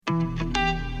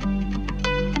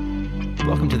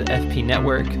Welcome to the FP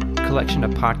Network, a collection of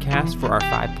podcasts for our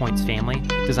 5 Points family,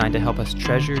 designed to help us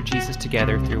treasure Jesus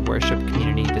together through worship,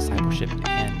 community, discipleship,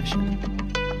 and mission.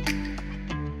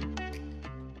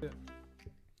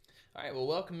 All right, well,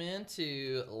 welcome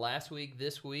into Last Week,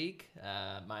 This Week.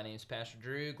 My name's Pastor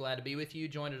Drew. Glad to be with you.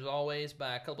 Joined as always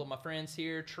by a couple of my friends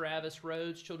here. Travis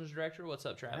Rhodes, Children's Director. What's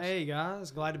up, Travis? Hey,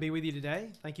 guys. Glad to be with you today.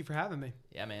 Thank you for having me.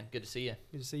 Yeah, man. Good to see you.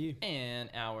 Good to see you.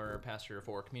 And our pastor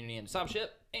for community and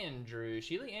discipleship, Andrew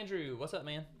Sheely. Andrew, what's up,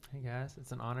 man? Hey, guys.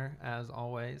 It's an honor, as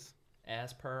always.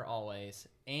 As per always.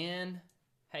 And,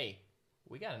 hey,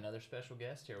 we got another special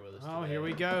guest here with us today. Oh, here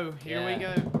we go. Here we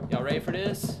go. Y'all ready for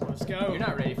this? Let's go. You're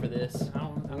not ready for this.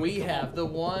 We come have on. the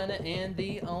one and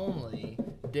the only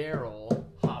Daryl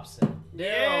Hobson. Daryl,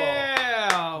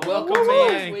 Yeah. welcome Woo-hoo.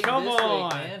 to Last Week, Come This on.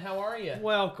 Week, man. How are you?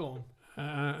 Welcome.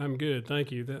 I'm good,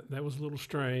 thank you. That was a little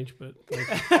strange, but thank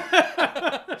you.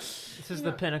 This is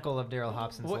the pinnacle of Daryl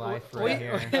Hobson's life right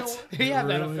here. We have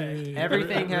that Really- effect.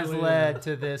 Everything it has really led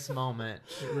to this moment.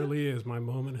 It really is. My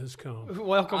moment has come.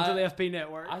 Welcome to the FP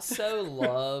Network. I so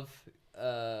love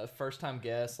first-time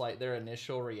guests, like their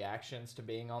initial reactions to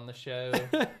being on the show.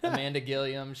 Amanda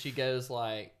Gilliam, she goes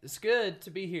like, "It's good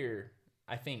to be here,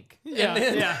 I think." yeah, And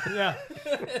then- yeah.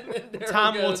 and then Daryl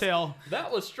Time will goes, tell.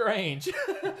 That was strange.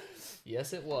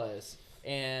 Yes, it was.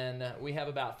 And we have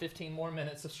about 15 more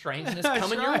minutes of strangeness That's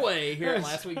coming right. your way here at Yes.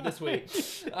 Last Week, This Week.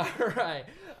 All right.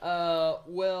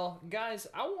 Well, guys,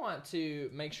 I want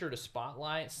to make sure to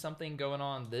spotlight something going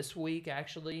on this week,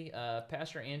 actually.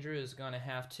 Pastor Andrew is going to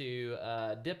have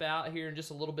to dip out here in just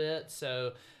a little bit.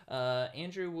 So,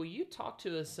 Andrew, will you talk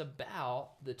to us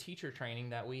about the teacher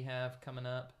training that we have coming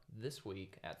up this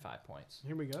week at 5 Points?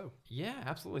 Here we go. Yeah,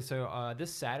 absolutely. So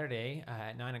this Saturday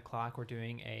at 9 o'clock, we're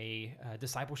doing a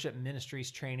discipleship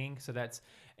ministries training. So that's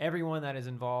everyone that is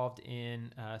involved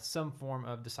in some form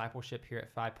of discipleship here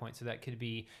at 5 Points. So that could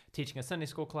be teaching a Sunday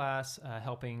school class,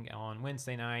 helping on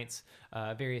Wednesday nights,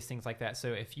 various things like that.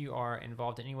 So if you are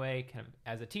involved in any way, kind of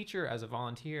as a teacher, as a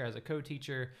volunteer, as a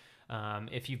co-teacher,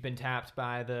 if you've been tapped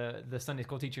by the Sunday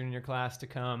school teacher in your class to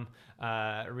come,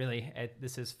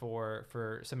 this is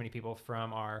for so many people,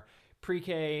 from our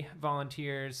pre-K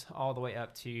volunteers all the way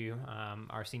up to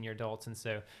our senior adults. And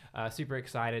so super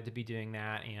excited to be doing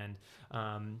that. And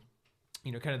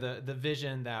kind of the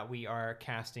vision that we are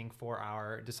casting for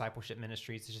our discipleship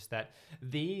ministries is just that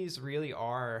these really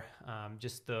are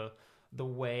just the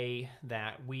way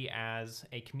that we as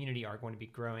a community are going to be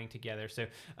growing together. So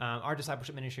our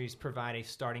discipleship ministries provide a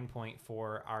starting point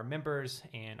for our members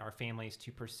and our families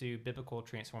to pursue biblical,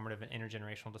 transformative, and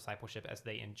intergenerational discipleship as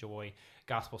they enjoy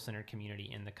gospel-centered community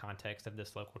in the context of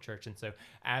this local church. And so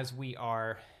as we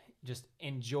are just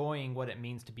enjoying what it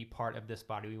means to be part of this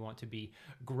body, we want to be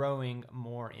growing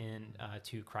more in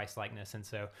to Christ-likeness. And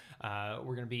so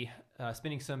we're going to be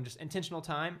spending some just intentional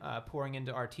time pouring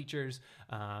into our teachers,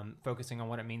 focusing on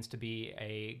what it means to be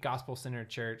a gospel-centered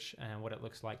church and what it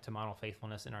looks like to model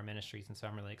faithfulness in our ministries. And so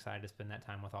I'm really excited to spend that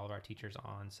time with all of our teachers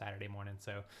on Saturday morning.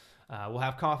 So we'll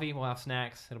have coffee, we'll have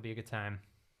snacks. It'll be a good time.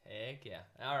 Heck yeah.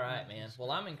 All right, man.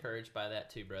 Well, I'm encouraged by that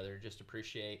too, brother. Just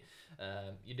appreciate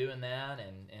you doing that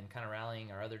and kind of rallying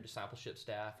our other discipleship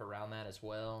staff around that as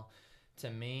well. To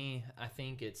me, I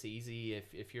think it's easy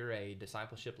if you're a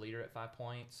discipleship leader at 5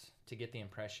 Points to get the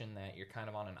impression that you're kind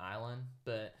of on an island,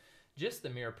 but just the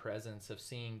mere presence of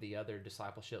seeing the other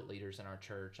discipleship leaders in our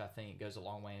church, I think, goes a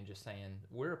long way in just saying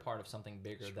we're a part of something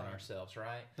bigger than ourselves,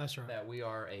 right? That's right. That we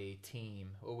are a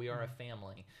team, or we are a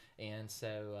family. And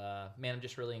so, man, I'm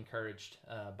just really encouraged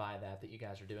by that you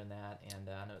guys are doing that, and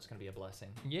I know it's going to be a blessing.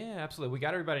 Yeah, absolutely. We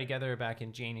got everybody together back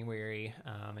in January,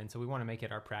 and so we want to make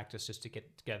it our practice just to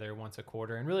get together once a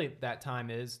quarter. And really, that time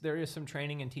there is some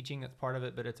training and teaching that's part of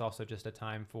it, but it's also just a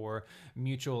time for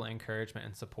mutual encouragement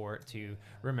and support to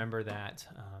remember that,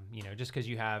 just because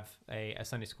you have a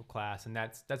Sunday school class, and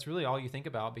that's really all you think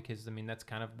about, because, that's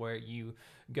kind of where you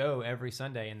go every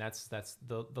Sunday, and that's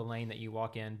the lane that you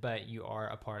walk in, but you are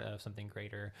a part of something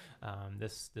greater,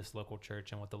 this local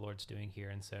church and what the Lord's doing here.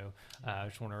 And so I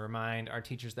just want to remind our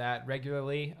teachers that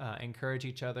regularly, encourage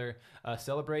each other,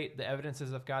 celebrate the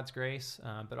evidences of God's grace,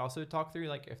 but also talk through,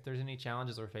 like, if there's any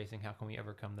challenges we're facing, how can we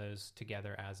overcome those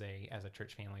together as a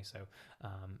church family. So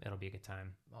it'll be a good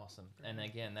time. Awesome. And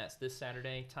again, that's this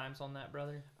Saturday. Times on that,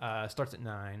 brother? Starts at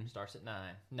 9. Starts at 9.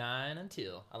 9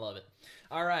 until. I love it.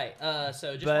 All right.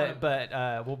 So just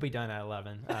But we'll be done at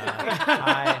 11.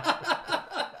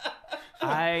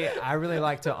 I I really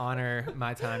like to honor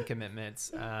my time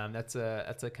commitments. That's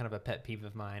a kind of a pet peeve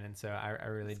of mine, and so I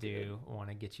really do want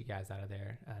to get you guys out of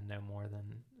there no more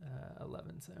than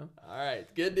 11. So All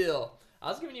right, good deal. I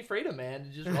was giving you freedom, man, to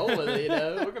just roll with it. You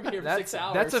know, we're gonna be here for 6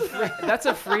 hours. that's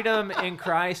a freedom in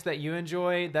Christ that you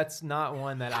enjoy. That's not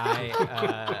one that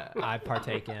I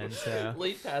partake in. So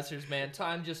Lead pastors, man,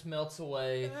 time just melts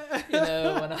away. You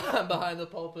know, when I'm behind the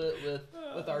pulpit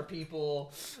with our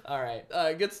people. All right,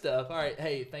 good stuff. All right,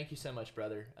 hey, thank you so much,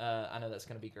 brother. I know that's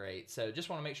going to be great. So just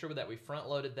want to make sure that we front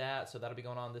loaded that. So that'll be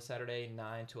going on this Saturday,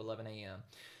 9 to 11 a.m.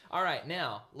 All right,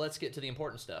 now let's get to the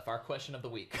important stuff. Our question of the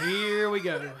week. Here we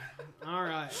go. All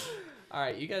right. All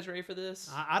right, you guys ready for this?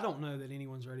 I don't know that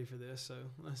anyone's ready for this, so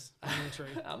let's answer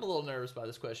it. I'm a little nervous by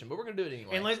this question, but we're going to do it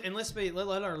anyway. And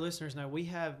let our listeners know we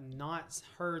have not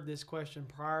heard this question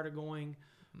prior to going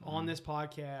on this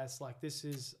podcast. Like, this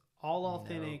is all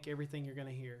authentic, everything you're going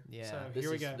to hear. Yeah, so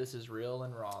here we go. This is real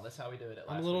and raw. That's how we do it.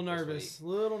 I'm a little nervous.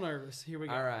 Here we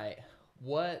go. All right.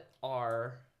 What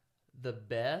are the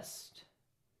best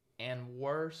and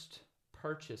worst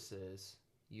purchases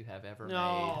you have ever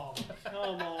No, come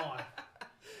on.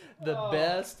 made? The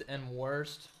best and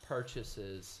worst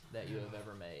purchases that you have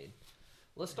ever made.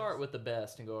 Let's start with the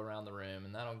best and go around the room,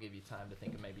 and that'll give you time to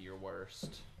think of maybe your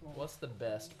worst. What's the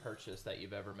best purchase that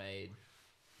you've ever made?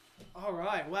 All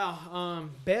right. Wow.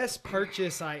 Best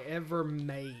purchase I ever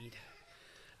made.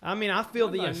 I mean, I feel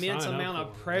What the did I immense sign up amount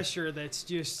of for? pressure that's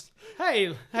just,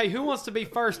 hey, who wants to be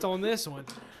first on this one?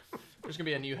 There's going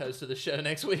to be a new host of the show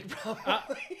next week,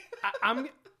 probably. I'm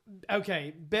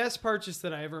okay. Best purchase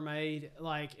that I ever made,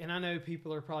 like, and I know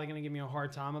people are probably going to give me a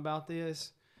hard time about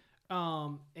this,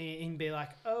 and be like,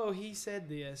 "Oh, he said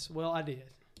this." Well, I did.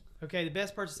 Okay, the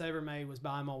best purchase I ever made was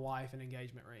buying my wife an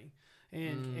engagement ring,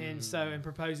 and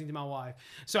proposing to my wife.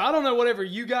 So I don't know whatever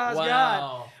you guys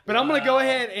got, but I'm gonna go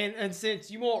ahead and since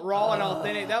you want raw and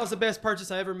authentic, that was the best purchase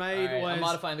I ever made. All right, was I'm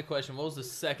modifying the question. What was the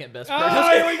second best purchase?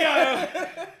 oh, here we go.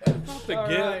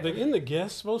 Isn't the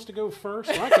guest supposed to go first?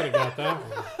 I could have got that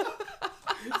one.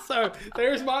 So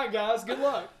there's mine, guys. Good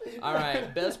luck. All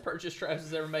right, best purchase Travis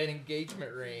has ever made,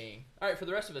 engagement ring. All right, for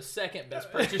the rest of us, second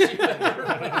best purchase you've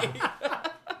ever made.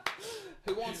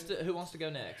 Who wants to go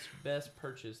next? Best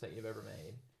purchase that you've ever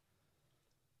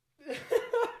made.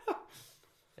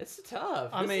 It's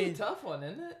tough. This is a tough one,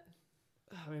 isn't it?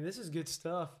 I mean, this is good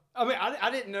stuff. I mean, I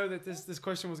didn't know that this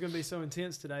question was going to be so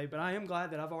intense today, but I am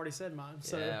glad that I've already said mine.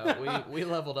 So Yeah, we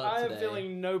leveled up I today. am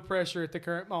feeling no pressure at the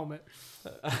current moment.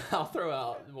 I'll throw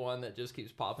out one that just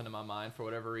keeps popping in my mind for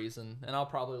whatever reason, and I'll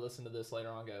probably listen to this later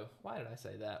on and go, why did I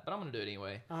say that? But I'm going to do it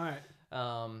anyway. All right.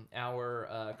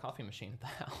 Our coffee machine at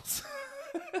the house.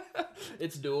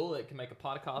 It's dual. It can make a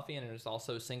pot of coffee, and it's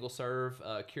also single serve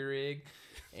Keurig,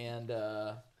 and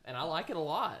I like it a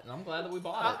lot, and I'm glad that we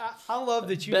bought it. I love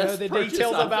that you Best know the purchase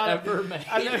details I've about ever it. made.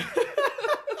 I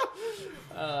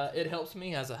know. It helps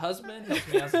me as a husband, helps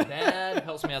me as a dad,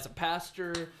 helps me as a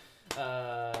pastor.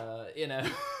 You know.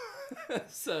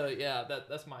 So yeah,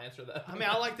 that's my answer to that. I mean,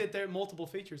 I like that there are multiple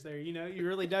features there. You know, you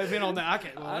really dove in on that. I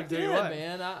can I tell did, you what,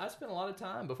 man. I spent a lot of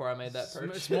time before I made that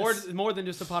purchase. It's more than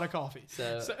just a pot of coffee.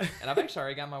 So, and I've actually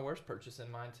already got my worst purchase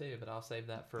in mind too, but I'll save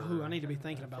that for. Ooh, I need to be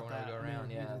thinking for about when that. we go around.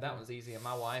 Yeah, Yeah, that one's easy. And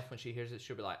my wife, when she hears it,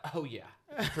 she'll be like, "Oh yeah,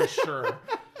 for sure."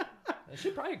 And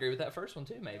she'd probably agree with that first one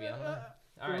too. Maybe I don't know.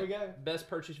 All Here right, we go. best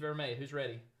purchase you've ever made. Who's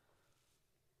ready?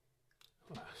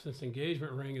 Since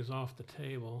engagement ring is off the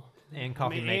table. and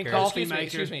coffee and maker. coffee Excuse me. maker.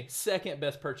 Excuse me. Second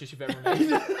best purchase you've ever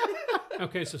made.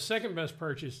 Okay, so second best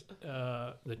purchase,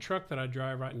 the truck that I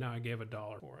drive right now, I gave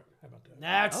 $1 for it. How about that?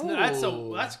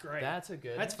 That's great. That's a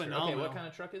good. That's answer. Okay, phenomenal. what kind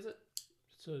of truck is it?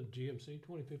 It's a GMC,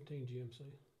 2015 GMC.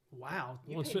 Wow.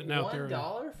 One sitting out there.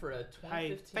 $1 for a 2015.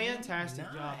 Hey, fantastic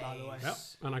job, by the way. Yep,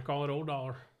 and I call it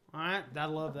 $1. All right, I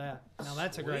love that. Now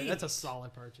that's a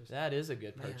solid purchase. That is a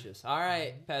good purchase. All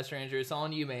right, Pastor Andrew, it's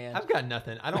on you, man. I've got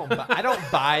nothing. I don't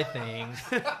buy things.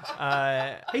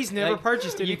 He's never Like,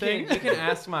 purchased anything. You can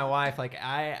ask my wife. Like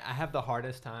I have the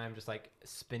hardest time just like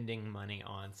spending money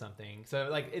on something. So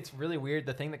like it's really weird.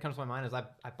 The thing that comes to my mind is I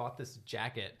bought this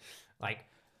jacket like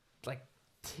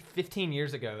 15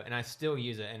 years ago, and I still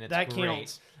use it, and it's That great.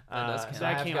 counts. That does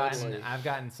count. So That I've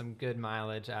gotten some good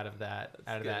mileage out of that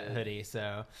good. hoodie.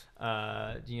 So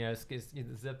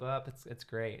it's zip up. It's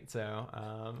great. So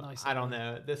Nice. I don't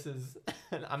know. This is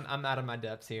I'm out of my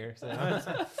depths here. So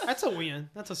That's a win.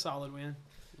 That's a solid win.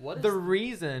 What is The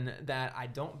reason that I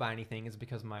don't buy anything is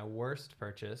because my worst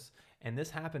purchase, and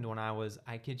this happened when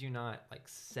I kid you not, like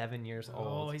 7 years Oh,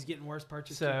 old. he's getting worse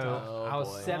purchase. So Oh, I was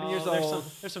boy. 7 years there's old.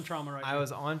 There's some trauma right I there.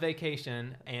 was on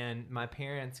vacation, and my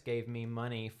parents gave me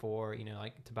money for,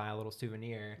 like to buy a little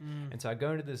souvenir. Mm. And so I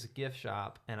go into this gift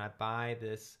shop and I buy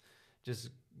this just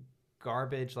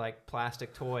garbage like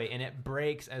plastic toy, and it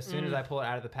breaks as soon as I pull it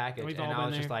out of the package. We've And all I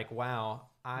was been just there. like, wow,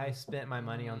 I spent my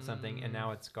money on something and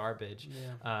now it's garbage.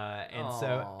 Yeah. And so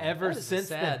Aw, ever that is a since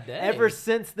sad then, day. ever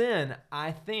since then,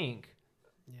 I think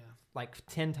Yeah. like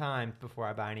 10 times before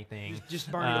I buy anything.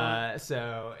 Just burn it away.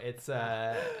 So it's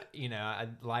a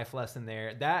life lesson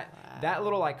there. That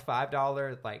little like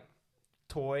 $5 like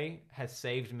toy has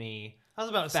saved me I was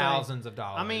about to say. thousands of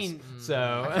dollars. I mean,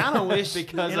 so I kinda wish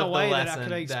because in a of way the that I lesson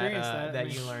could have experienced that, that. I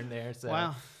mean, you learned there. So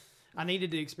Wow. I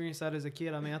needed to experience that as a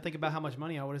kid. I mean, I think about how much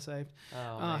money I would have saved.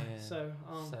 Oh man. So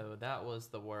That was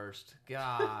the worst.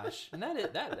 Gosh, and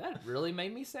that really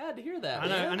made me sad to hear that. I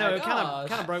know. man. I know. My It kind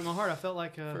gosh. of broke my heart. I felt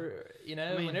like For, I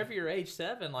mean- whenever you're age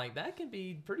 7, like that can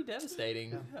be pretty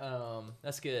devastating.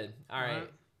 That's good. All right.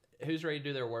 Who's ready to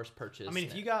do their worst purchase? I mean,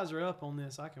 if you guys are up on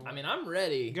this, I can. I'm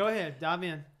ready. Go ahead, dive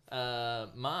in.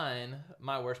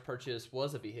 My worst purchase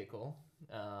was a vehicle.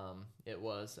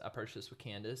 I purchased with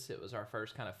Candace. It was our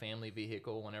first kind of family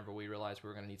vehicle whenever we realized we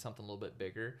were going to need something a little bit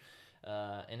bigger.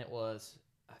 And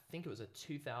I think it was a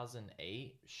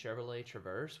 2008 Chevrolet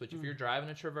Traverse, which if you're driving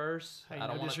a Traverse, Hey, I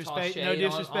don't no want to disrespect- toss shade no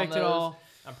disrespect on at those. all.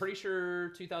 I'm pretty sure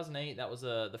 2008, that was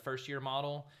the first year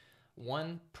model.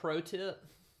 One pro tip,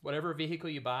 whatever vehicle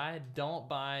you buy, don't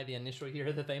buy the initial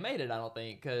year that they made it, I don't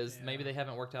think, because maybe they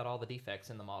haven't worked out all the defects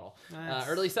in the model. Or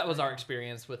at least that was our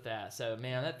experience with that. So,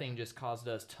 man, that thing just caused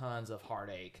us tons of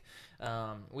heartache.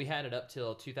 We had it up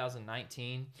till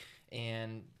 2019,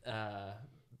 and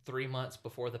 3 months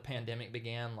before the pandemic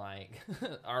began, like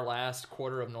our last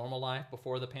quarter of normal life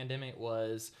before the pandemic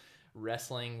was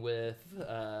wrestling with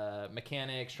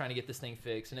mechanics, trying to get this thing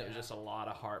fixed, and it was just a lot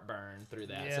of heartburn through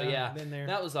that. So Yeah, been there.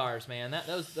 that was ours, man. That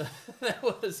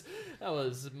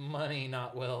was money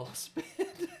not well spent.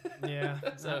 Yeah.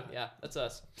 So yeah, that's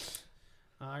us.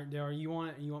 All right, Dale, you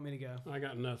want me to go? I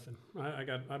got nothing.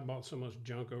 I bought so much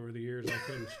junk over the years I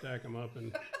couldn't stack them up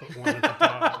and put one at the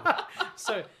top.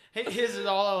 So his is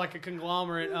all like a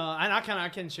conglomerate, and I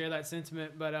can share that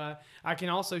sentiment, but I can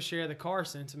also share the car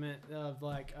sentiment of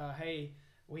like, hey,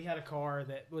 we had a car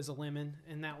that was a lemon,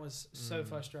 and that was so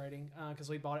frustrating because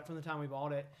we bought it from the time we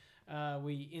bought it.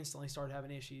 We instantly started having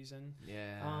issues, and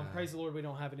praise the Lord, we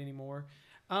don't have it anymore.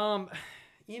 I'm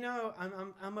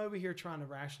over here trying to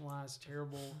rationalize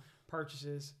terrible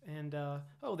purchases, and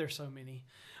there's so many.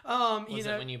 Was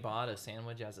it when you bought a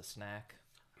sandwich as a snack?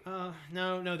 No,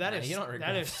 that No, is you don't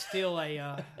regret that is still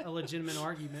a legitimate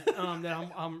argument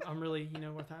that I'm really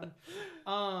worth having.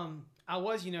 I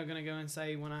was going to go and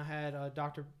say when I had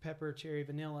Dr. Pepper cherry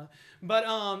vanilla, but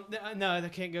no, they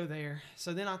can't go there.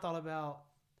 So then I thought about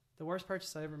the worst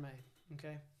purchase I ever made.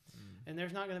 Okay, and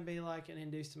there's not going to be like an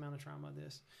induced amount of trauma of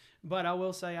this, but I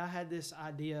will say I had this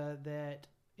idea that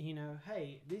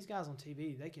hey, these guys on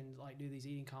TV, they can like do these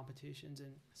eating competitions,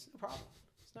 and it's no problem.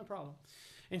 It's no problem.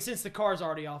 And since the car's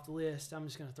already off the list, I'm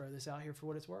just going to throw this out here for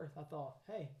what it's worth. I thought,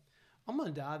 hey, I'm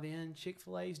going to dive in.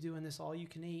 Chick-fil-A's doing this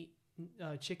all-you-can-eat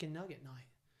chicken nugget night.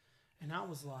 And I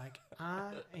was like,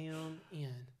 I am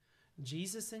in.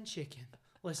 Jesus and chicken.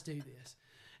 Let's do this.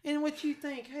 And what you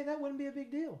think, hey, that wouldn't be a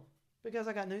big deal. Because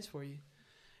I got news for you.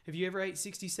 Have you ever ate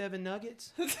 67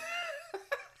 nuggets?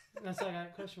 That's like a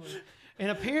question for you.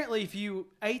 And apparently, if you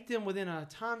ate them within a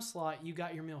time slot, you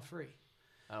got your meal free.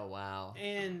 Oh wow!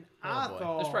 And I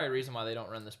thought there's probably a reason why they don't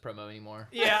run this promo anymore.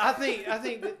 Yeah, I think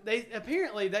that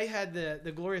they had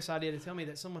the glorious idea to tell me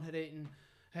that someone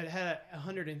had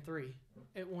 103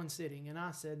 at one sitting, and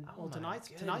I said, "Well,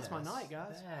 tonight's my night,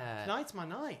 guys. Tonight's my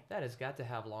night." That has got to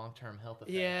have long-term health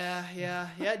effects. Yeah,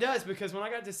 it does, because when I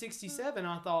got to 67,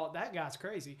 I thought that guy's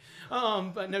crazy.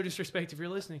 But no disrespect if you're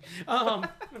listening.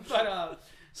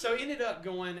 So ended up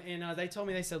going, and they told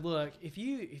me, they said, look, if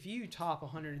you top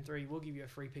 103, we'll give you a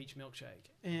free peach milkshake.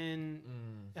 And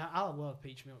I love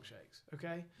peach milkshakes,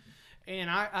 okay? And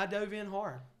I dove in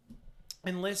hard.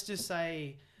 And let's just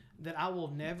say that I will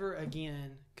never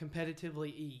again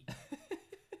competitively eat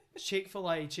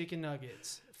Chick-fil-A chicken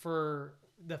nuggets for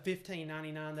the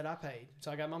 $15.99 that I paid. So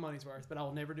I got my money's worth, but I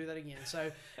will never do that again.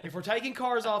 So if we're taking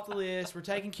cars off the list, we're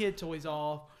taking kid toys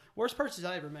off. Worst purchase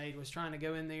I ever made was trying to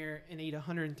go in there and eat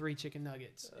 103 chicken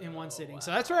nuggets in one sitting. Wow.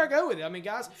 So that's where I go with it. I mean,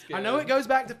 guys, I know it goes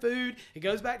back to food. It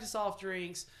goes back to soft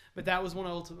drinks. But that was one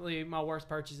of ultimately my worst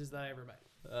purchases that I ever made.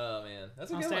 Oh, man.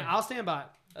 That's a good one. I'll stand by it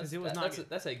because it was not good.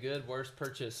 That's a good worst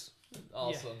purchase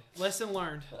Awesome. Yeah. Lesson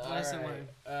learned. All Lesson right.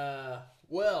 learned.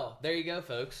 Well, there you go,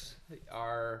 folks.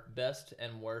 Our best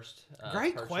and worst.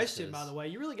 Great purchases. question, by the way.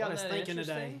 You really got Wasn't us that thinking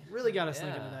today. interesting? Really got us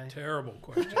thinking Yeah. today. Terrible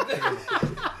question.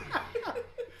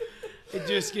 It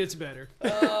just gets better.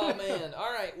 Oh man!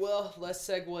 All right. Well, let's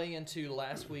segue into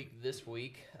last week. This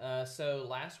week. So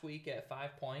last week at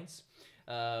 5 Points,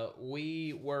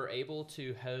 we were able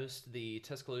to host the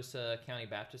Tuscaloosa County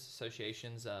Baptist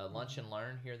Association's Lunch and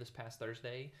Learn here this past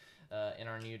Thursday. In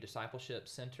our new discipleship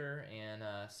center, and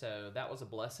so that was a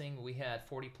blessing. We had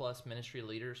 40 plus ministry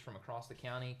leaders from across the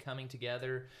county coming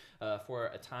together for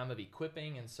a time of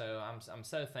equipping, and so I'm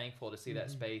so thankful to see that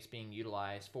space being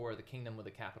utilized for the kingdom with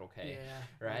a capital K.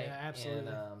 Yeah. Right. Yeah,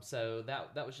 absolutely. And so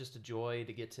that was just a joy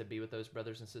to get to be with those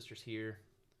brothers and sisters here.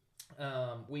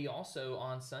 We also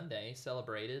on Sunday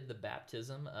celebrated the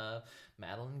baptism of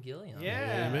Madeline Gilliam.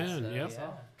 Yeah. Amen. So, Yep.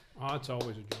 yeah. Oh, it's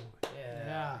always a joy.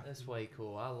 Yeah, that's way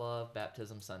cool. I love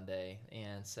Baptism Sunday.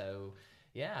 And so,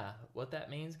 yeah, what that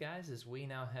means, guys, is we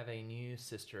now have a new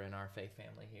sister in our faith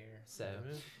family here. So,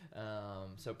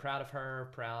 so proud of her,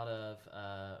 proud of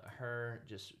her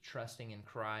just trusting in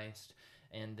Christ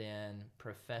and then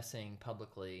professing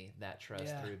publicly that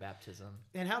trust through baptism.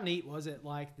 And how neat was it?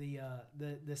 Like the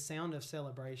sound of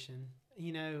celebration.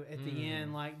 You know, at the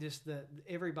end, like just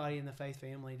everybody in the faith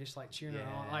family just like cheering her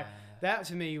on. Like that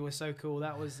to me was so cool.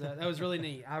 That was really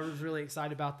neat. I was really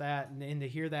excited about that, and to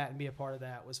hear that and be a part of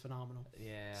that was phenomenal.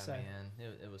 Yeah, So- man,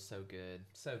 it was so good,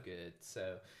 so good.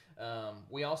 So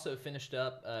we also finished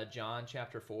up John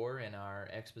chapter 4 in our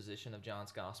exposition of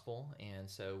John's gospel, and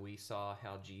so we saw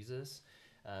how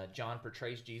John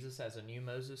portrays Jesus as a new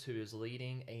Moses who is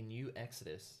leading a new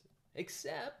Exodus,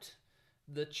 except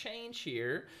the change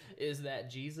here is that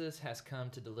Jesus has come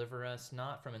to deliver us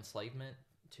not from enslavement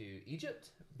to Egypt,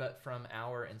 but from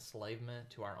our enslavement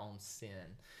to our own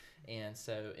sin. And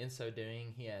so in so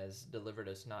doing, he has delivered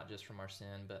us not just from our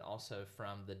sin, but also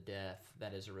from the death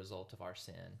that is a result of our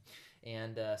sin.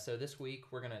 And so this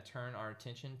week, we're going to turn our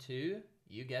attention to,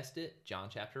 you guessed it, John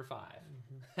chapter 5.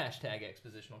 Hashtag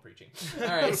expositional preaching. All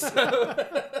right, so...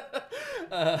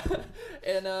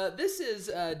 this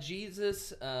is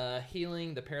Jesus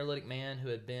healing the paralytic man who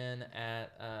had been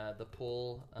at the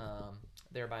pool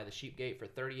there by the sheep gate for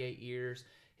 38 years.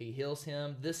 He heals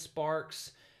him. This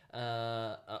sparks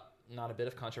not a bit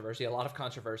of controversy, a lot of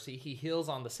controversy. He heals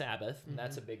on the Sabbath, and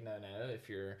that's a big no-no if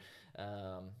you're,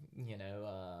 an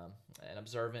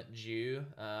observant Jew.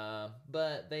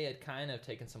 But they had kind of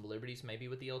taken some liberties maybe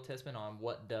with the Old Testament on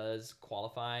what does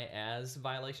qualify as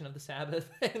violation of the Sabbath,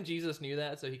 and Jesus knew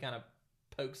that, so he kind of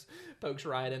pokes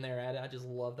right in there at it. I just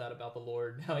love that about the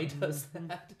Lord, how he does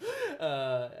that.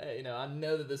 I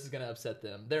know that this is going to upset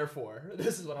them. Therefore,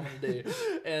 this is what I'm going to do.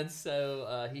 And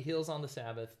so he heals on the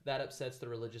Sabbath. That upsets the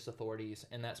religious authorities,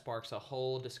 and that sparks a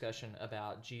whole discussion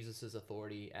about Jesus'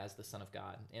 authority as the Son of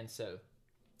God. And so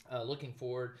looking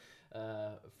forward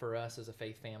for us as a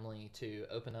faith family to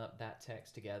open up that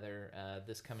text together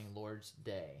this coming Lord's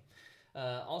Day.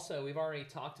 Also, we've already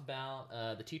talked about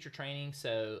the teacher training.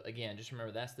 So, again, just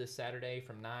remember that's this Saturday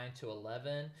from 9 to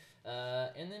 11.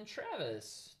 And then,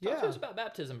 Travis, talk to us about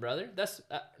baptism, brother. That's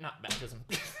not baptism.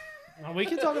 Well, we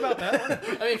can talk about that one.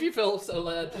 I mean, if you feel so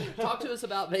led, talk to us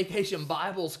about Vacation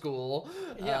Bible School.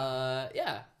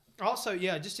 Also,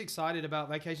 just excited about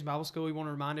Vacation Bible School. We want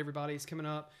to remind everybody it's coming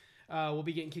up. We'll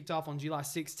be getting kicked off on July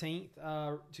 16th.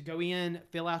 To go in,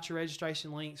 fill out your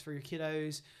registration links for your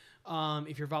kiddos.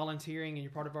 If you're volunteering and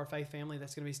you're part of our faith family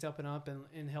that's going to be stepping up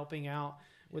and helping out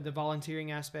with the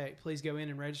volunteering aspect, please go in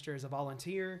and register as a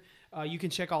volunteer. You can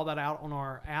check all that out on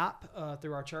our app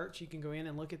through our church. You can go in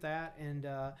and look at that. And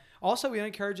also, we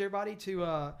encourage everybody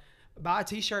to buy a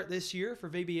t-shirt this year for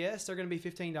VBS. They're going to be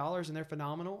 $15, and they're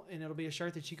phenomenal. And it'll be a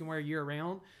shirt that you can wear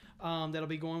year-round that'll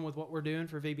be going with what we're doing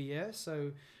for VBS.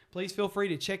 So please feel free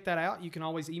to check that out. You can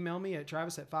always email me at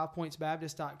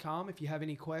travis@fivepointsbaptist.com if you have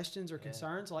any questions or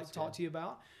concerns I'd like to talk to you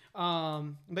about.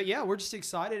 But yeah, we're just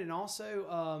excited. And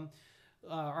also,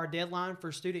 our deadline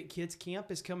for Student Kids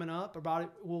Camp is coming up.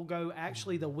 We'll go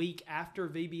actually the week after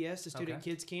VBS to Student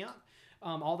Kids Camp.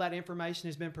 All that information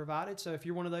has been provided. So if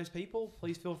you're one of those people,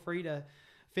 please feel free to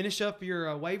finish up your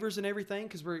waivers and everything,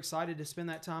 because we're excited to spend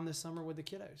that time this summer with the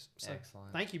kiddos. So,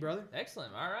 excellent. Thank you, brother.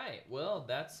 Excellent. All right. Well,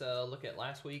 that's a look at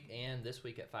last week and this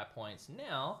week at 5 Points.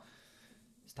 Now,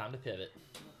 it's time to pivot.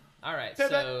 All right.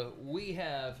 Pivot. So we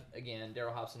have, again,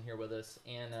 Daryl Hobson here with us.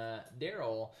 And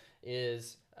Daryl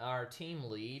is our team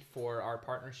lead for our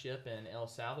partnership in El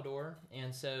Salvador.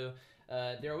 And so,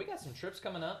 Daryl, we got some trips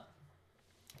coming up.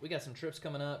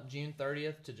 June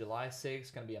 30th to July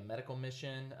 6th. Going to be a medical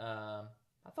mission.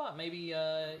 I thought maybe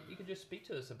you could just speak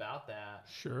to us about that.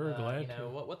 Sure, glad You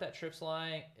know, to. what that trip's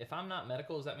like. If I'm not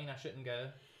medical, does that mean I shouldn't go?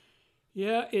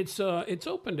 Yeah, it's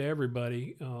open to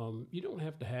everybody. You don't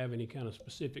have to have any kind of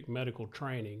specific medical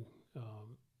training.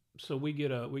 So we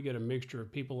get a mixture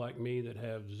of people like me that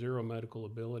have zero medical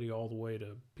ability, all the way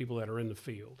to people that are in the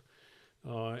field,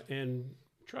 and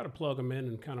try to plug them in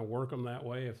and kind of work them that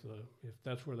way if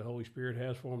that's where the Holy Spirit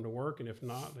has for them to work, and if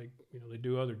not, they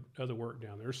do other work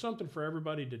down there. There's something for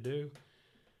everybody to do.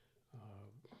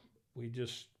 We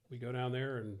go down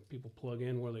there and people plug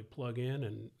in where they plug in,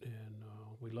 and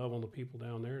we love on the people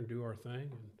down there and do our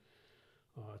thing. And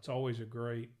it's always a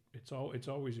great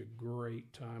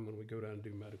time when we go down and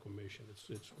do medical mission.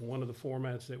 It's one of the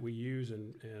formats that we use,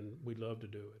 and we love to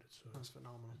do it. That's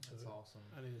phenomenal. That's awesome.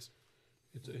 That is.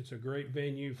 It's a great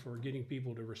venue for getting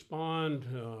people to respond.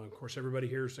 Of course, everybody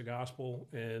hears the gospel,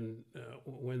 and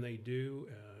when they do,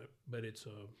 but it's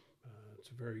a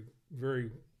very,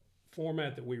 very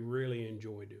format that we really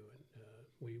enjoy doing.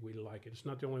 We like it. It's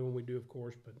not the only one we do, of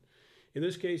course, but in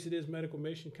this case, it is medical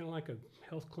mission, kind of like a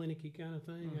health clinic-y kind of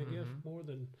thing, I guess, more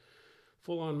than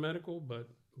full-on medical. But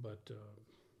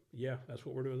yeah, that's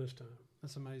what we're doing this time.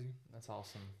 That's amazing. That's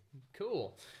awesome.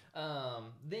 Cool.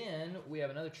 Then we have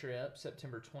another trip,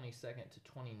 September 22nd to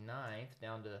 29th,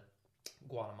 down to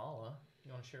Guatemala.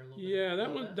 You want to share a little bit? Yeah,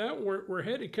 about that we're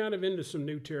headed kind of into some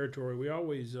new territory. We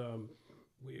always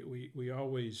we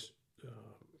always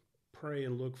pray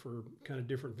and look for kind of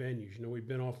different venues. You know, we've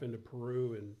been off into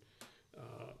Peru, and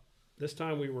this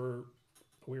time we were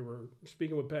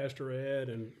speaking with Pastor Ed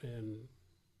and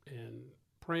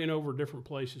praying over different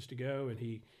places to go, and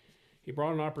he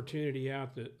brought an opportunity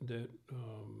out that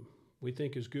we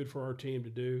think is good for our team to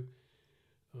do.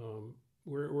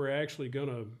 We're actually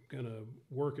gonna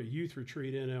work a youth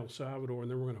retreat in El Salvador, and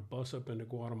then we're gonna bus up into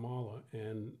Guatemala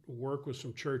and work with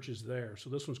some churches there. So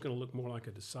this one's gonna look more like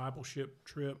a discipleship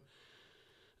trip.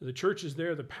 The churches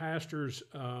there, the pastors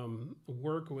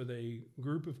work with a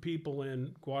group of people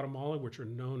in Guatemala, which are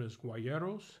known as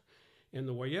Guayeros. And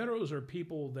the Guayeros are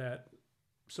people that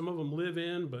some of them live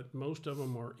in, but most of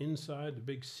them are inside the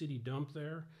big city dump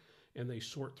there, and they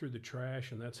sort through the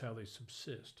trash, and that's how they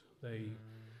subsist. They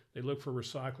look for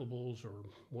recyclables or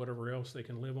whatever else they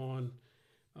can live on.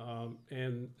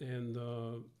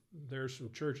 There's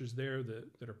some churches there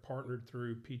that are partnered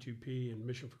through P2P and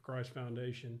Mission for Christ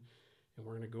Foundation, and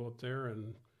we're going to go up there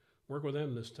and work with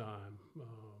them this time,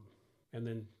 and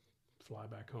then fly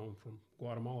back home from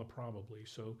Guatemala probably.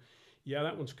 So, yeah,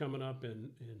 that one's coming up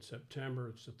in September.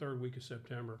 It's the third week of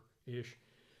September-ish.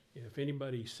 If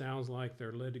anybody sounds like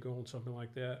they're led to go on something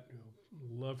like that,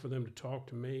 love for them to talk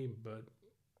to me, but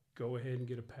go ahead and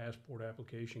get a passport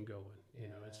application going. Yeah.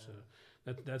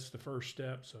 That's the first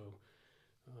step. So,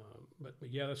 but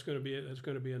yeah, that's going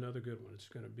to be another good one. It's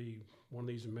going to be one of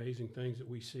these amazing things that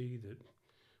we see that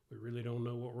we really don't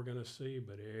know what we're going to see,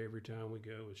 but every time we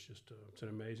go, it's an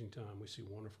amazing time. We see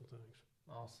wonderful things.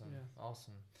 Awesome. Yeah.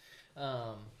 Awesome.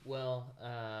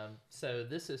 So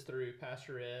this is through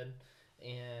Pastor Ed,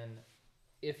 and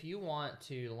if you want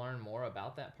to learn more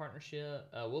about that partnership,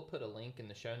 we'll put a link in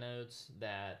the show notes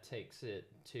that takes it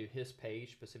to his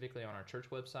page specifically on our church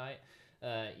website.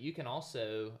 You can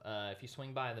also, if you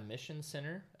swing by the Mission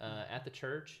Center at the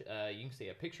church, you can see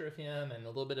a picture of him and a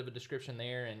little bit of a description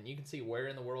there, and you can see where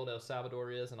in the world El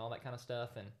Salvador is and all that kind of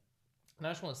stuff. And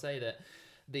I just want to say that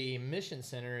the Mission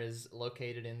Center is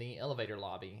located in the elevator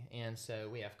lobby, and so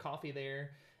we have coffee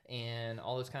there and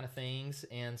all those kind of things.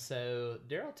 And so,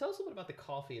 Daryl, tell us a little bit about the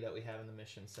coffee that we have in the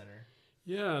Mission Center.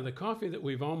 Yeah, the coffee that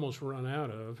we've almost run out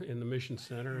of in the Mission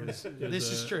Center This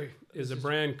is true. Is a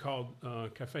brand called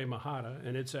Cafe Majada,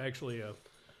 and it's actually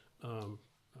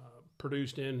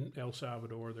produced in El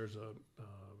Salvador. There's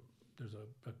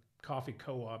a coffee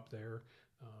co-op there.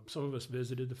 Some of us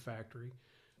visited the factory.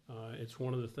 It's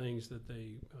one of the things that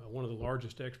one of the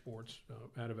largest exports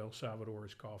out of El Salvador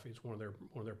is coffee. It's one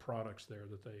of their products there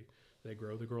that they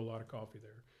grow. They grow a lot of coffee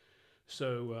there.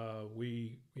 So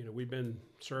we've been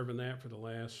serving that for the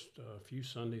last few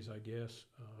Sundays, I guess,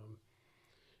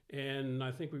 and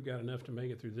I think we've got enough to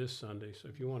make it through this Sunday. So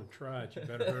if you want to try it, you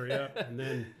better hurry up, and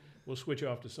then we'll switch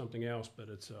off to something else. But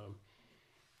it's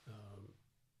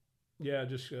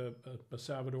just a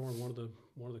Salvador and one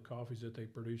of the coffees that they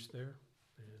produce there,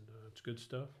 and it's good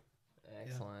stuff.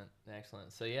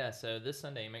 Excellent. So this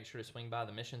Sunday, make sure to swing by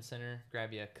the Mission Center,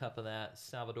 grab you a cup of that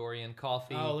Salvadorian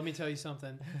coffee. Oh, let me tell you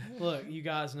something. Look, you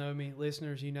guys know me,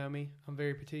 listeners, you know me. I'm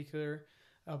very particular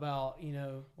about,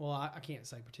 I can't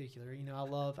say particular.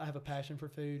 I have a passion for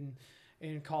food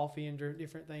and coffee and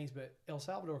different things, but El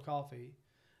Salvador coffee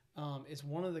is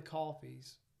one of the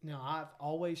coffees Now, I've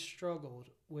always struggled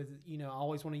with, I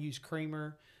always want to use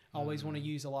creamer. I always want to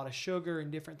use a lot of sugar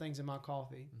and different things in my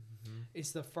coffee. Mm-hmm.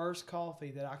 It's the first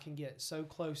coffee that I can get so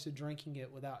close to drinking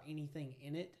it without anything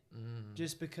in it,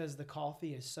 just because the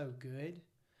coffee is so good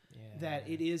that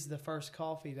it is the first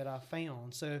coffee that I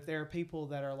found. So if there are people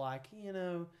that are like,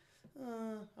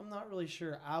 I'm not really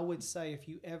sure, I would say if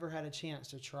you ever had a chance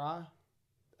to try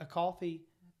a coffee,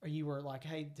 or you were like,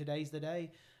 hey, today's the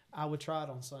day, I would try it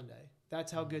on Sunday.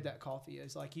 That's how good that coffee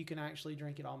is. Like, you can actually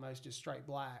drink it almost just straight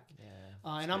black. Yeah.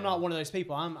 And I'm not one of those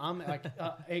people. I'm like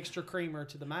extra creamer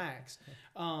to the max.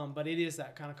 But it is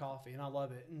that kind of coffee, and I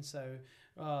love it. And so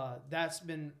that's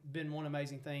been one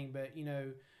amazing thing. But,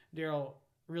 Daryl,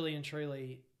 really and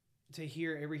truly, to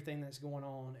hear everything that's going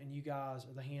on, and you guys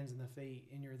are the hands and the feet,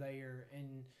 and you're there,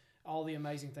 and all the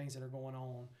amazing things that are going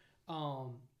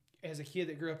on. As a kid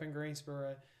that grew up in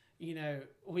Greensboro,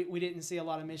 we didn't see a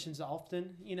lot of missions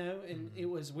often, and it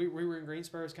was, we were in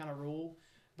Greensboro, it's kind of rural,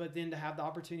 but then to have the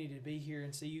opportunity to be here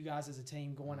and see you guys as a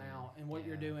team going out and what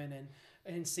you're doing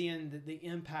and seeing the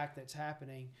impact that's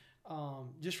happening,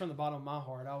 just from the bottom of my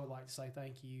heart, I would like to say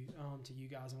thank you to you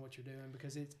guys and what you're doing,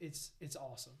 because it's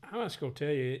awesome. I'm just going to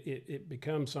tell you, it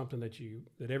becomes something that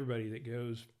everybody that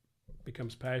goes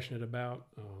becomes passionate about.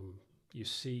 You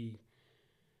see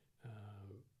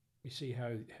how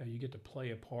you get to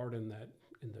play a part in the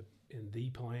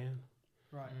plan,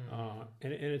 Right?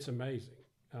 and it's amazing.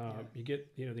 You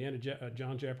get the end of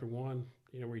John chapter 1,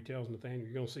 where he tells Nathaniel,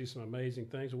 you're going to see some amazing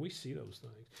things. Well, we see those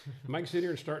things. I can sit here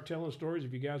and start telling stories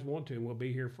if you guys want to, and we'll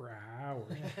be here for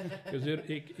hours, because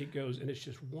it goes, and it's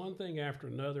just one thing after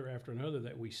another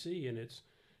that we see, and it's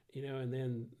and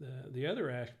then the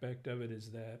other aspect of it is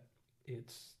that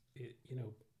it's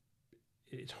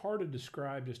hard to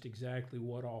describe just exactly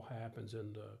what all happens,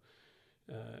 and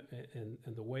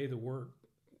the way the work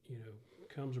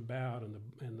comes about, and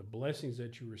the blessings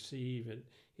that you receive, and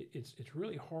it's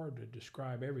really hard to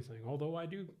describe everything. Although I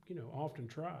do often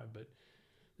try, but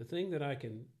the thing that I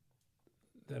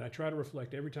try to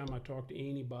reflect every time I talk to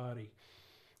anybody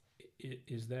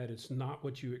is that it's not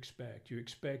what you expect. You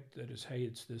expect that it's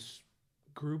this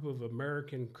group of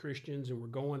American Christians, and we're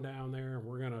going down there, and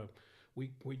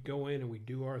we go in and we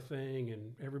do our thing,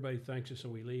 and everybody thanks us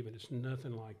and we leave, and it's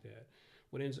nothing like that.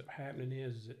 What ends up happening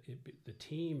is the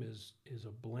team is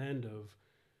a blend of,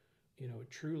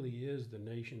 it truly is the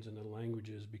nations and the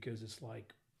languages, because it's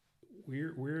like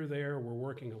we're there, we're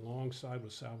working alongside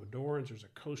with Salvadorans. There's a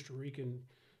Costa Rican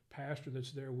pastor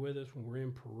that's there with us. When we're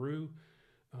in Peru,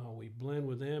 we blend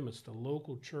with them. It's the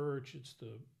local church. It's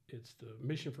the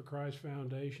Mission for Christ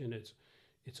Foundation. It's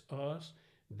us.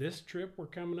 This trip we're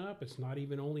coming up, it's not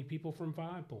even only people from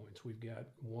 5 Points. We've got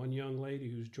one young lady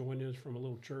who's joined us from a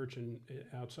little church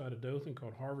outside of Dothan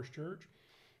called Harvest Church,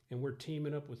 and we're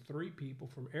teaming up with 3 people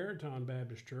from Araton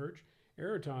Baptist Church,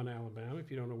 Araton, Alabama. If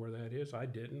you don't know where that is, I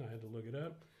didn't. I had to look it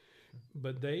up.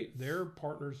 But they're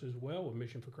partners as well with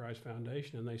Mission for Christ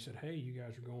Foundation, and they said, hey, you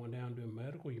guys are going down doing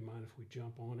medical. You mind if we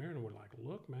jump on there? And we're like,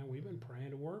 look, man, we've been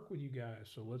praying to work with you guys,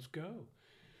 so let's go.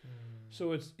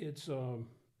 So it's the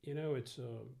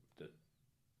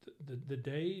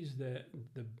days the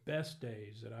best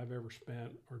days that I've ever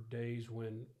spent are days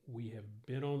when we have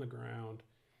been on the ground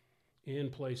in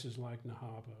places like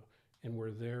Nahapa, and we're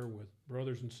there with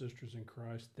brothers and sisters in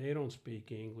Christ. They don't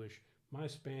speak English. My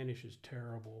Spanish is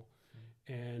terrible,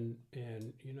 and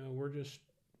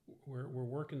we're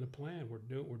working the plan. We're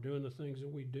doing the things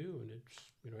that we do, and it's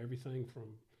everything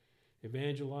from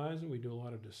evangelizing. We do a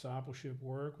lot of discipleship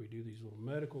work. We do these little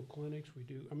medical clinics. We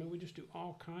just do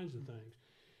all kinds of things.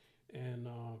 And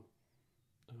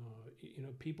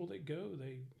people that go,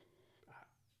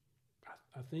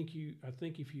 I think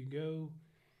if you go,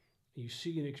 you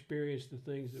see and experience the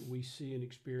things that we see and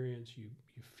experience, you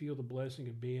feel the blessing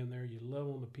of being there. You love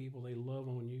on the people, they love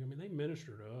on you. They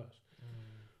minister to us.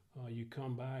 You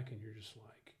come back and you're just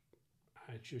like,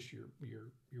 it's just your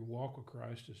walk with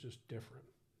Christ is just different,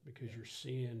 because you're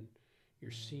seeing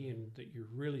that you're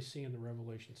really seeing the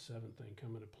Revelation 7 thing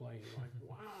come into play. And you're like,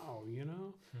 wow,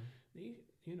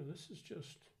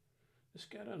 this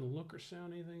guy doesn't look or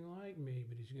sound anything like me,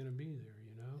 but he's going to be there,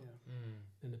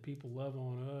 And the people love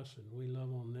on us, and we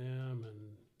love on them,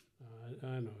 and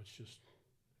I know it's just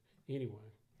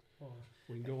anyway. Well,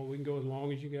 we can go as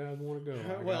long as you guys want to go.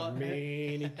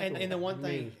 And the one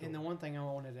thing I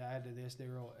wanted to add to this,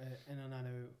 Daryl, and I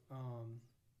know.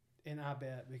 And I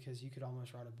bet, because you could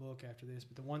almost write a book after this,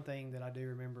 but the one thing that I do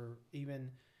remember,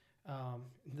 even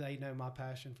they know my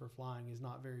passion for flying is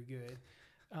not very good.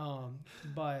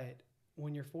 But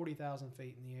when you're 40,000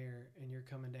 feet in the air and you're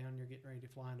coming down, you're getting ready to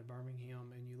fly into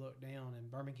Birmingham, and you look down,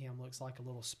 and Birmingham looks like a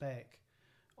little speck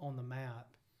on the map,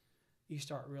 you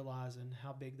start realizing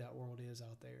how big that world is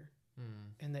out there,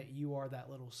 and that you are that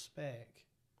little speck,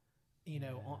 you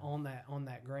know, on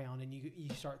that ground. And you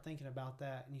start thinking about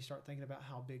that, and you start thinking about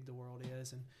how big the world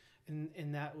is,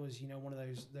 and that was, you know, one of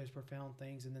those profound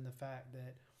things. And then the fact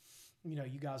that, you know,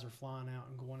 you guys are flying out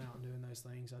and going out and doing those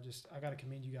things. I got to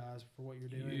commend you guys for what you're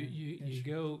doing.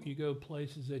 You go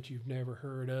places that you've never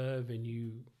heard of, and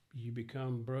you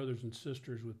become brothers and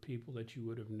sisters with people that you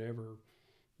would have never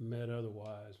met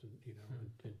otherwise, and, you know,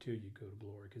 until you go to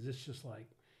glory. Because it's just like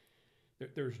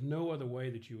there's no other way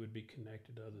that you would be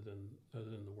connected other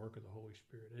than the work of the Holy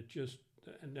Spirit. It just,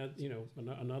 and that, you know,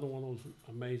 another one of those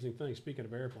amazing things. Speaking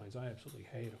of airplanes, I absolutely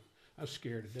hate them. I was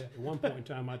scared to death. At one point in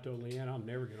time, I told Leanne, I'll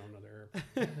never get on another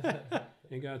airplane.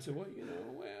 And God said, well, you know,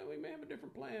 we may have a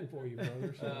different plan for you,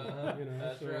 brother. So, you know,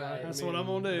 that's right. That's what I'm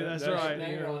going to do. That's right. Now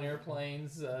you're on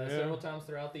airplanes several times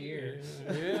throughout the year.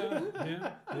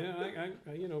 Yeah.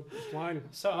 I you know, flying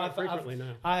quite frequently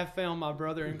now. I have found my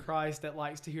brother in Christ that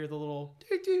likes to hear the little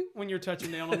doo-doo when you're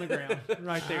touching down on the ground.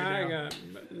 Right there.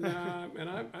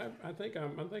 I think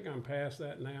I'm past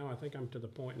that now. I think I'm to the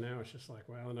point now. It's just like,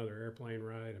 well, another airplane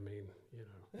ride. I mean,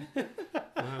 you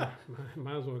know,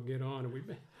 might as well get on. And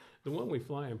the one we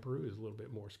fly in Peru is a little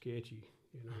bit more sketchy.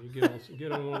 You know, you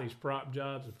get on one of these prop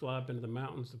jobs and fly up into the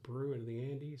mountains of Peru and the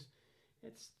Andes.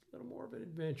 It's a little more of an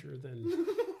adventure than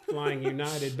flying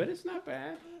United, but it's not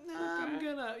bad.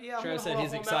 Trey said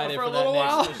he's excited for that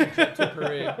next mission trip to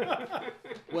Peru.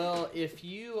 Well, if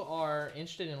you are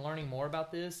interested in learning more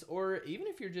about this, or even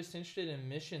if you're just interested in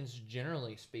missions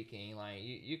generally speaking, like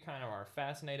you kind of are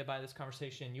fascinated by this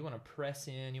conversation, you want to press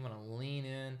in, you want to lean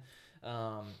in,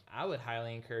 I would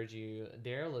highly encourage you.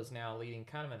 Daryl is now leading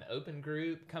kind of an open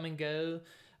group, come and go.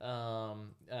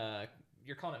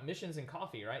 You're calling it Missions and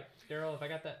Coffee, right, Daryl? If I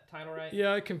got that title right?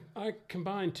 Yeah, I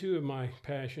combine two of my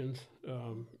passions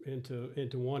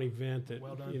into one event that,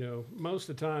 well done. You know, most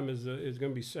of the time is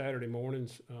going to be Saturday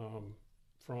mornings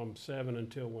from 7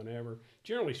 until whenever.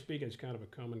 Generally speaking, it's kind of a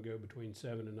come and go between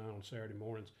 7 and 9 on Saturday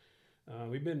mornings.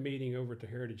 We've been meeting over at the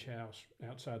Heritage House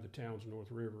outside the town's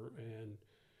North River, and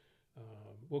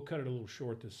we'll cut it a little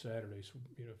short this Saturday. So,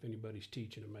 you know, if anybody's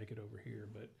teaching, to make it over here,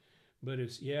 But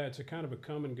it's a kind of a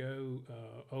come and go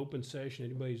open session.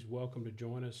 Anybody's welcome to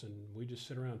join us, and we just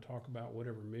sit around and talk about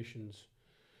whatever missions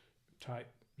type,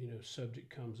 you know, subject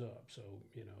comes up. So,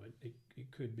 you know,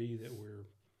 it could be that we're,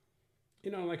 you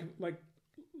know,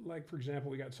 like for example,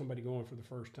 we got somebody going for the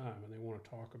first time and they want to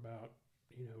talk about,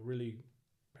 you know, really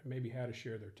maybe how to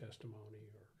share their testimony,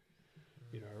 or,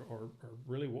 you know, or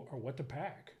really or what to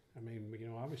pack. I mean, you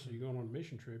know, obviously you're going on a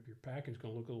mission trip, your packing's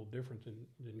going to look a little different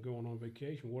than going on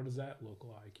vacation. What does that look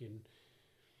like? And,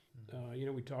 you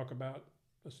know, we talk about,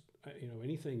 you know,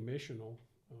 anything missional.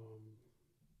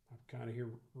 I've kind of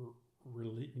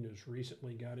just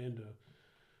recently got into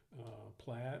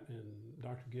Platt and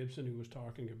Dr. Gibson, who was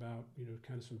talking about, you know,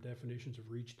 kind of some definitions of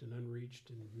reached and unreached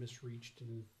and misreached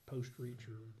and post-reach,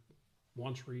 or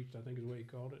once reached, I think is what he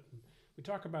called it. And we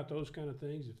talk about those kind of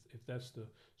things if that's the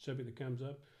subject that comes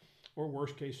up. Or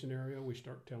worst case scenario, we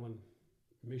start telling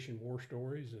mission war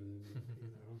stories, and you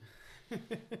know,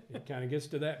 it kind of gets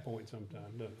to that point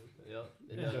sometime, doesn't it? Yep,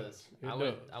 it does.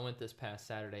 I went this past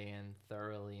Saturday and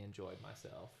thoroughly enjoyed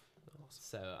myself.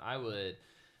 So I would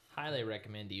highly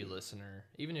recommend to you, listener,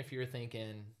 even if you're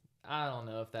thinking, I don't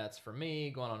know if that's for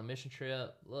me, going on a mission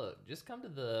trip, look, just come to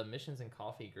the Missions and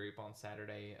Coffee group on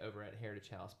Saturday over at Heritage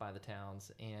House by the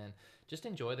Towns and just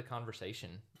enjoy the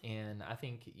conversation. And I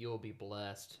think you'll be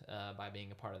blessed by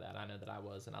being a part of that. I know that I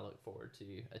was, and I look forward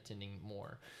to attending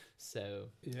more. So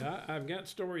yeah, I've got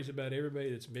stories about everybody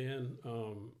that's been,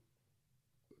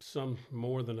 some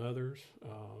more than others.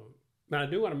 But I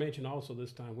do want to mention also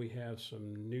this time we have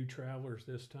some new travelers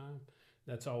this time.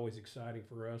 That's always exciting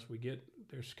for us.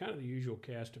 There's kind of the usual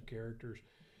cast of characters,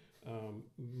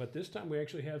 but this time we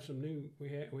actually have some new.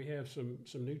 We have some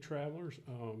new travelers.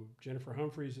 Jennifer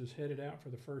Humphreys is headed out for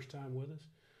the first time with us.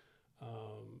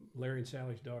 Larry and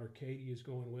Sally's daughter Katie is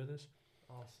going with us.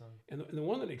 Awesome. And the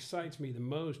one that excites me the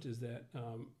most is that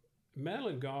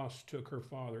Madeline Goss took her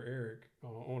father Eric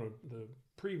on the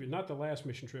previous, not the last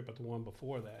mission trip, but the one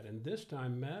before that. And this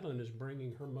time Madeline is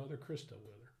bringing her mother Krista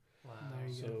with her. Wow.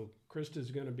 So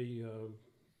Krista's going to be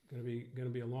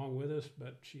along with us,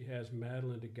 but she has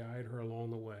Madeline to guide her along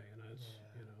the way, and that's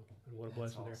you know, and what a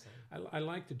blessing awesome. there. I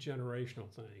like the generational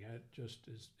thing. It just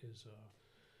is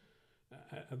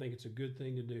I think it's a good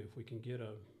thing to do if we can get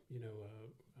a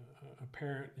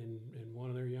parent and one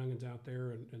of their youngins out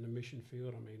there in the mission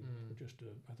field. I mean,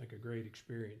 I think a great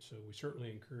experience. So we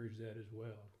certainly encourage that as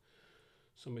well.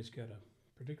 Somebody's got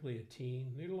a particularly a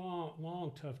teen. They're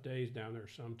long, tough days down there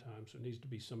sometimes. So it needs to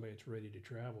be somebody that's ready to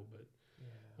travel, but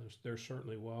they're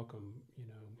certainly welcome. You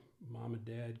know, mom and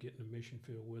dad getting a mission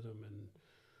field with them, and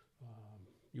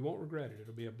you won't regret it.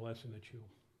 It'll be a blessing that you'll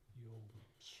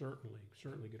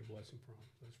certainly get a blessing from.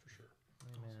 That's for sure.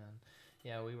 Amen.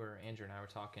 Yeah, Andrew and I were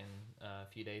talking a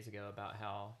few days ago about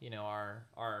how, you know,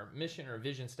 our mission or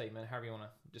vision statement, however you want to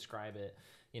describe it,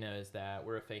 you know, is that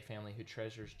we're a faith family who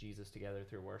treasures Jesus together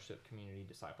through worship, community,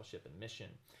 discipleship, and mission.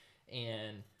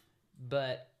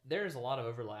 But there's a lot of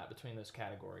overlap between those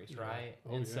categories, right?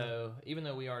 So even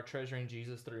though we are treasuring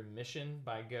Jesus through mission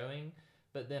by going,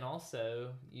 but then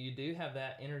also you do have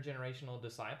that intergenerational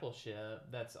discipleship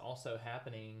that's also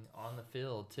happening on the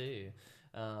field too.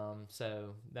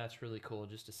 So that's really cool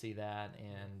just to see that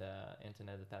and to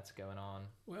know that that's going on.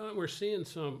 Well, we're seeing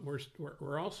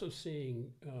we're also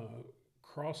seeing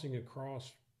crossing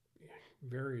across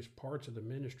various parts of the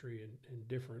ministry and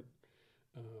different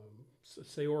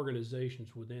say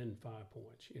organizations within 5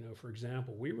 Points. You know, for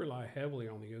example, we rely heavily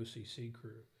on the OCC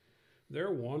crew.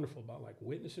 They're wonderful about like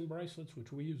witnessing bracelets,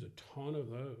 which we use a ton of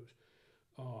those.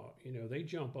 You know, they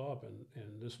jump up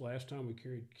and this last time we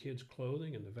carried kids'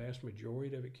 clothing, and the vast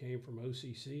majority of it came from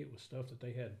OCC. It was stuff that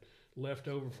they had left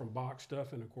over from box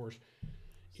stuff, and of course,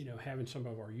 you know, having some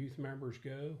of our youth members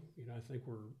go, you know, I think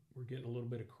we're getting a little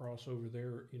bit of crossover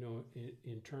there, you know,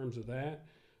 in terms of that.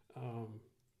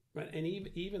 But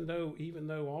even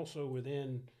though also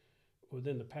within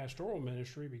the pastoral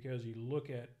ministry, because you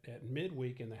look at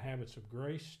midweek in the Habits of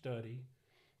Grace study.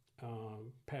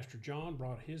 Pastor John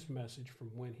brought his message from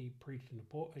when he preached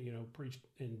preached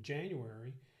in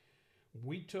January.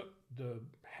 We took the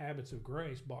Habits of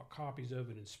Grace, bought copies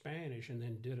of it in Spanish, and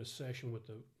then did a session with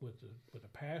the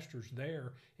pastors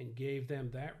there and gave them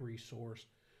that resource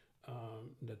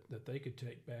that they could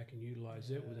take back and utilize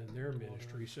it within their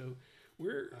ministry. So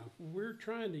we're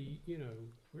trying to, you know,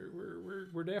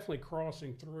 we're definitely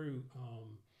crossing through.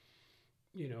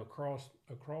 You know, across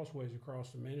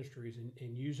the ministries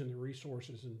and using the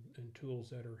resources and tools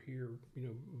that are here, you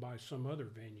know, by some other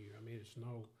venue. I mean, it's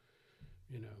no,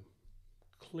 you know,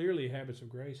 clearly Habits of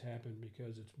Grace happened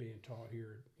because it's being taught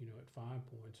here, you know, at 5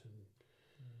 Points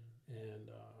and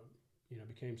you know,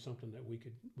 became something that we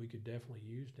could definitely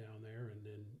use down there. And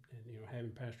you know,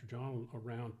 having Pastor John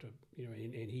around to, you know,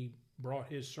 and he brought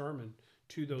his sermon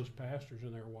to those pastors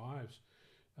and their wives,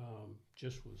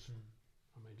 just was.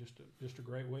 I mean, just a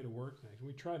great way to work things.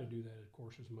 We try to do that, of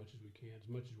course, as much as we can, as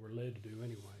much as we're led to do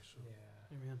anyway. So,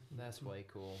 yeah, amen. That's way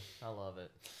cool. I love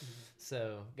it.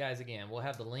 So, guys, again, we'll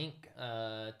have the link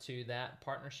to that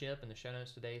partnership in the show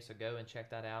notes today. So go and check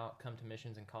that out. Come to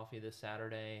Missions and Coffee this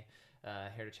Saturday.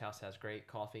 Heritage House has great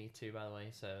coffee too, by the way.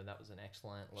 So that was an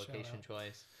excellent location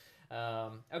choice.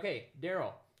 Okay,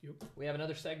 Daryl. Yep. We have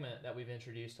another segment that we've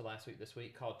introduced to last week this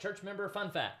week called Church Member Fun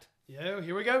Fact. Yeah,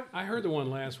 here we go. I heard the one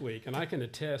last week, and I can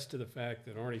attest to the fact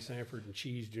that Arnie Sanford and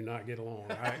Cheese do not get along.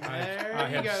 I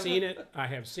have seen it.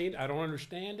 I don't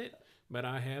understand it, but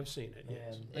I have seen it.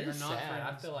 Yes. They're not sad.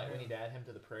 I feel like we need to add him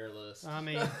to the prayer list. I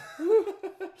mean,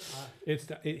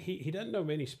 he doesn't know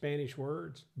many Spanish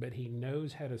words, but he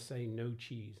knows how to say no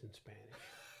cheese in Spanish.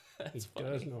 He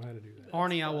does know how to do that.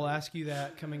 Arnie, I will ask you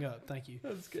that coming up. Thank you.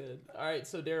 That's good. All right,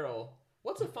 so Daryl,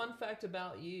 what's a fun fact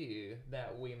about you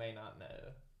that we may not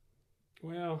know?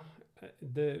 Well,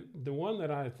 the one that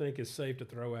I think is safe to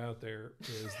throw out there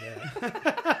is that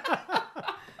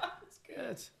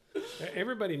That's good.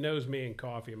 Everybody knows me and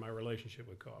coffee and my relationship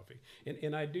with coffee,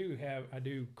 and I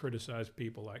do criticize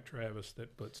people like Travis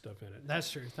that put stuff in it.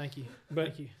 That's true. Thank you.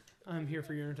 Thank you. I'm here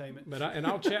for your entertainment. But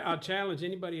I'll challenge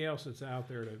anybody else that's out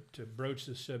there to broach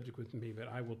this subject with me. But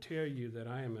I will tell you that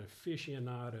I am an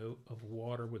aficionado of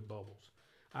water with bubbles.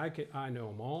 I know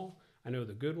them all. I know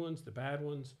the good ones, the bad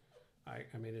ones.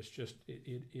 I mean, it's just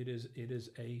it is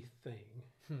a thing,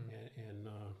 and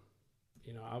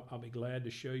you know, I'll be glad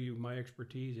to show you my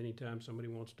expertise anytime somebody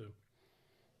wants to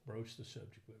broach the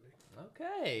subject with me.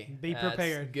 Okay, be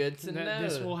prepared. That's good to know.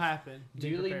 This will happen.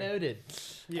 Duly noted.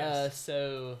 Yes.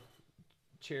 So,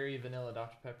 cherry, vanilla,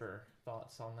 Dr. Pepper.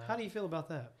 Thoughts on that? How do you feel about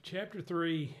that? Chapter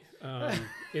 3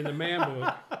 in the Man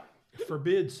Book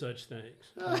forbids such things.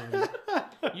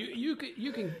 You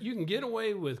can get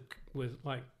away with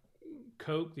like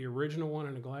Coke, the original one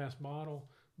in a glass bottle,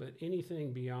 but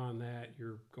anything beyond that,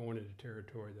 you're going into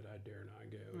territory that I dare not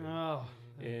go.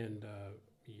 And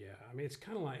yeah, I mean, it's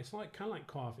kind of like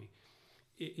coffee.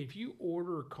 If you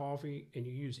order coffee and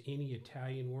you use any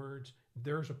Italian words,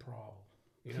 there's a problem.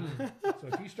 You know, so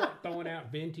if you start throwing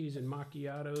out ventis and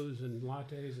macchiatos and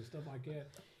lattes and stuff like that,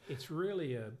 it's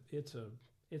really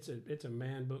It's a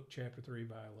Man Book Chapter 3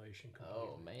 violation.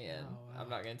 Oh man, Oh, wow. I'm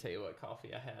not gonna tell you what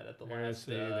coffee I had at the There, last.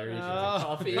 see, there you go.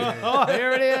 Coffee. Oh,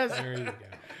 there it is. There you go.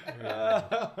 There you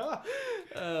go.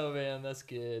 Oh man, that's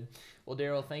good. Well,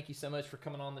 Daryl, thank you so much for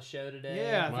coming on the show today.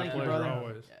 Yeah, My thank you, pleasure brother.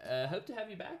 always. Hope to have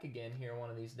you back again here one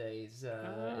of these days.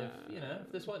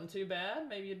 If this wasn't too bad,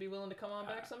 maybe you'd be willing to come on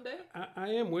back someday. I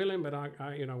am willing, but I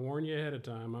warn you ahead of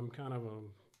time. I'm kind of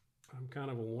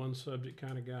a one subject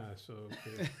kind of guy. So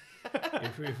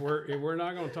if we're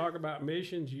not going to talk about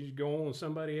missions, you just go on with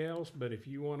somebody else. But if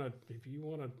you want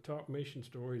to talk mission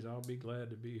stories, I'll be glad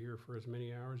to be here for as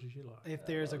many hours as you like. If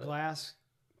there's a love it. glass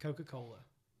Coca-Cola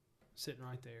sitting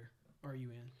right there, are you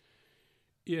in?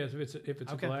 Yes, if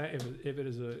it's Okay. a glass, if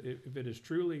it is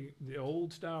truly the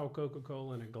old style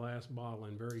Coca-Cola in a glass bottle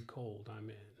and very cold, I'm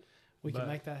in. We can But-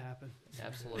 make that happen.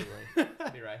 Absolutely.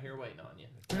 I'll be right here waiting on you.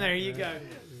 There you go.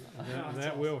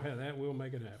 That will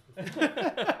make it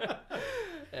happen.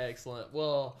 Excellent.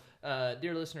 Well,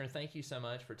 dear listener, thank you so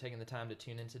much for taking the time to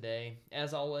tune in today.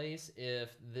 As always, if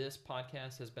this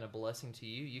podcast has been a blessing to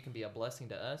you, you can be a blessing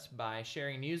to us by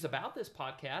sharing news about this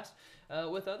podcast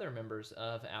with other members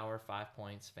of our 5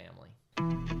 Points family.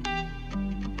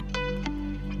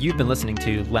 You've been listening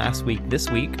to Last Week, This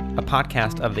Week, a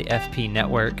podcast of the FP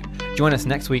Network. Join us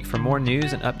next week for more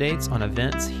news and updates on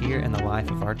events here in the life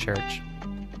of our church.